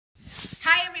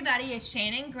everybody, it's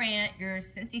Shannon Grant, your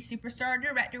Scentsy Superstar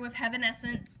Director with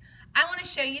Heaven-essence. I want to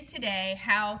show you today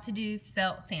how to do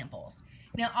felt samples.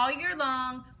 Now all year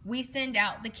long we send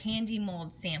out the candy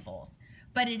mold samples,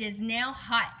 but it is now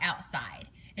hot outside,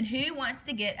 and who wants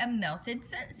to get a melted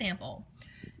scent sample?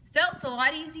 Felt's a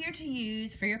lot easier to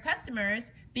use for your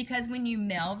customers because when you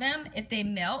mail them, if they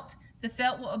melt, the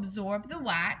felt will absorb the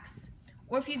wax,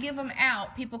 or if you give them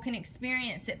out, people can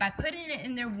experience it by putting it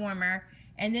in their warmer,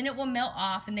 and then it will melt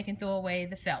off and they can throw away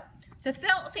the felt. So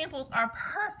felt samples are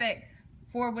perfect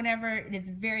for whenever it is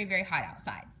very, very hot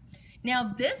outside.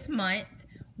 Now this month,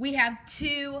 we have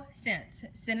two scents.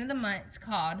 Scent of the months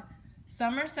called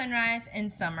Summer Sunrise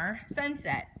and Summer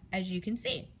Sunset, as you can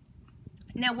see.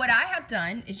 Now what I have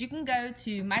done is you can go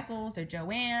to Michael's or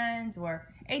Joann's or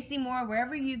AC Moore,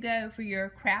 wherever you go for your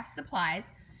craft supplies,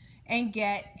 and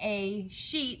get a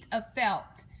sheet of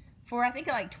felt for I think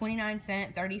like 29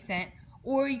 cents, 30 cents.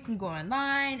 Or you can go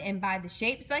online and buy the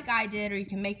shapes like I did, or you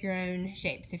can make your own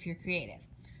shapes if you're creative.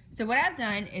 So what I've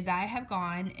done is I have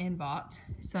gone and bought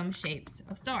some shapes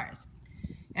of stars.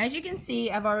 As you can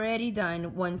see, I've already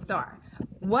done one star.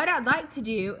 What I'd like to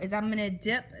do is I'm going to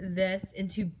dip this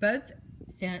into both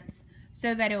scents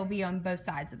so that it will be on both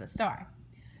sides of the star.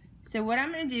 So what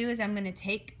I'm going to do is I'm going to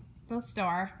take the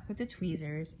star with the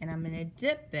tweezers and I'm going to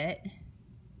dip it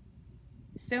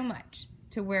so much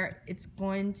to where it's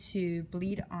going to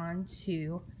bleed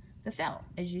onto the felt,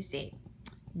 as you see.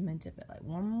 I'm going to dip it like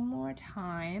one more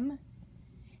time,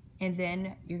 and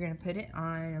then you're going to put it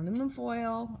on aluminum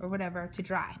foil or whatever to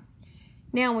dry.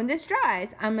 Now when this dries,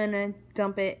 I'm going to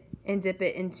dump it and dip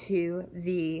it into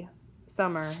the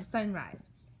Summer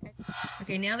Sunrise.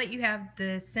 Okay, now that you have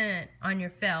the scent on your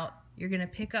felt, you're going to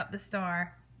pick up the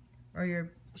star or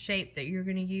your shape that you're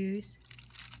going to use,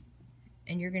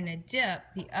 and you're going to dip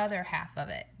the other half of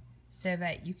it so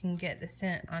that you can get the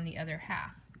scent on the other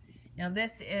half. Now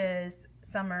this is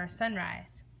Summer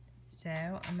Sunrise. So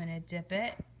I'm going to dip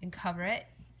it and cover it,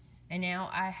 and now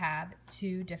I have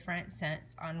two different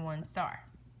scents on one star.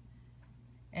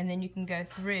 And then you can go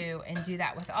through and do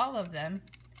that with all of them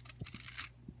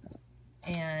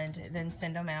and then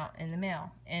send them out in the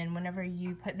mail. And whenever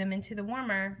you put them into the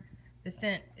warmer, the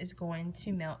scent is going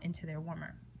to melt into their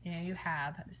warmer. You know, you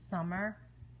have Summer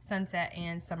Sunset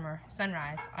and Summer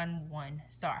Sunrise on one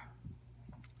star.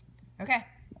 Okay,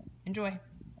 enjoy.